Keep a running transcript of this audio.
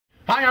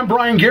Hi, I'm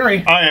Brian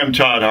Gary. I am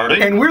Todd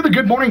Hardy. And we're the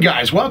Good Morning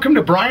Guys. Welcome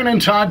to Brian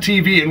and Todd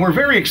TV. And we're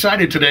very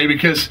excited today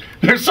because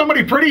there's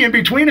somebody pretty in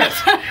between us.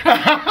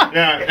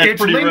 Yeah, it's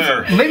pretty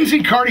rare.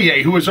 Lindsey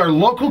Cartier, who is our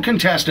local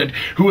contestant,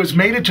 who has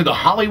made it to the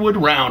Hollywood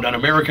round on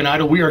American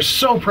Idol. We are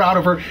so proud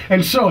of her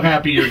and so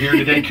happy you're here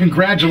today.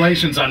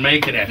 Congratulations on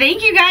making it.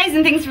 Thank you guys,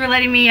 and thanks for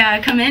letting me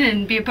come in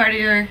and be a part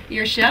of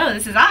your show.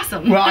 This is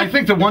awesome. Well, I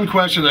think the one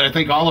question that I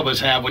think all of us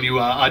have when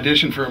you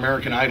audition for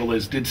American Idol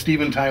is, did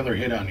Steven Tyler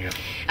hit on you?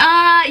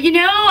 You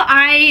know,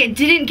 I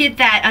didn't get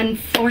that,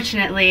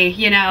 unfortunately,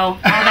 you know,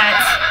 all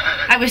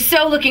that. I was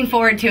so looking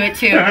forward to it,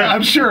 too.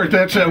 I'm sure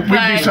that's, we've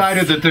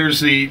decided that there's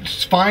the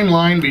fine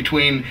line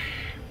between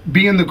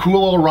being the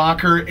cool old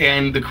rocker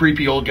and the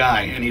creepy old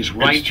guy, and he's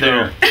right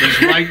there.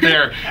 He's right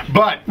there.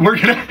 But you're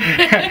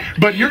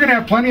gonna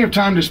have plenty of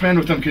time to spend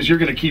with him because you're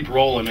gonna keep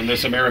rolling in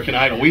this American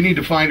Idol. We need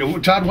to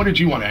find. Todd, what did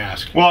you want to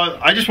ask? Well,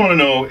 I just want to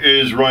know: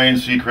 is Ryan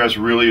Seacrest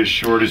really as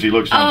short as he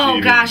looks on TV?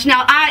 Oh gosh,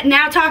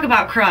 now talk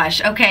about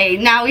crush. Okay,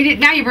 now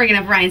you're bringing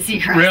up Ryan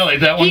Seacrest. Really,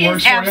 that one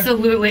works for you? He is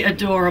absolutely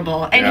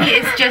adorable, and he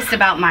is just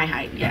about my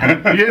height.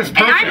 Yeah, he is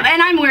perfect.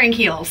 And I'm wearing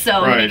heels,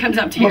 so when he comes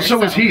up to you. Well, so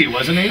was he,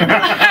 wasn't he?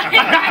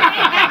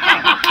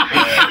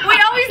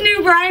 We always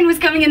knew Brian was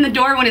coming in the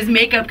door when his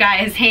makeup guy,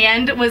 his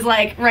hand was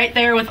like right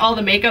there with all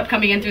the makeup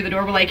coming in through the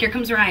door. We're like, here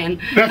comes Ryan.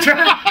 That's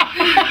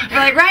right. We're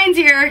like, Ryan's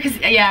here,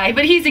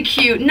 but he's a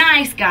cute,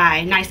 nice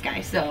guy,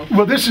 so.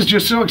 Well, this is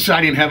just so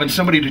exciting having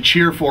somebody to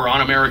cheer for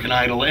on American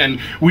Idol, and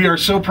we are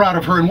so proud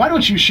of her. And why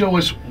don't you show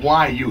us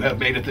why you have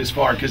made it this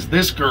far? Because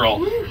this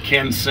girl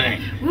can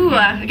sing. Ooh,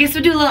 I guess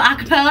we'll do a little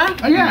acapella.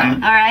 Oh, yeah. All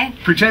right.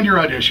 Pretend you're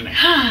auditioning.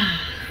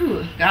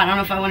 Ooh, God, I don't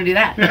know if I want to do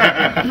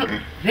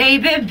that.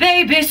 Baby,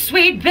 baby,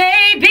 sweet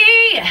baby,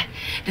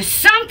 there's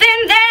something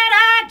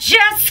that I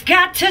just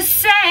got to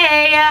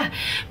say.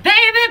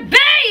 Baby,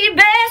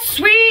 baby,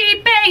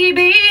 sweet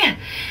baby,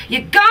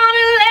 you're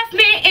gonna left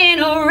me in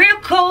a real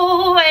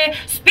cold way.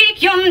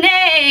 Speak your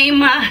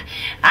name,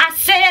 I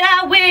said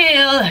I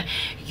will,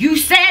 you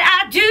said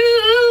I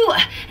do,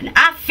 and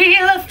I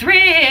feel a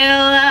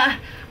thrill.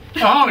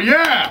 Oh,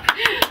 yeah.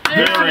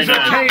 Very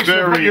nice.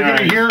 Very you're going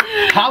to hear.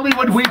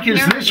 Hollywood Week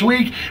is this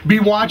week. Be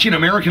watching.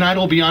 American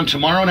Idol will be on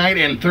tomorrow night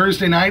and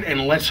Thursday night,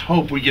 and let's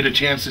hope we get a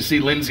chance to see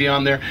Lindsey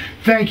on there.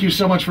 Thank you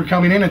so much for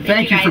coming in, and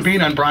thank you for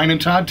being on Brian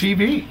and Todd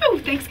TV. Oh,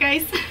 thanks,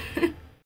 guys.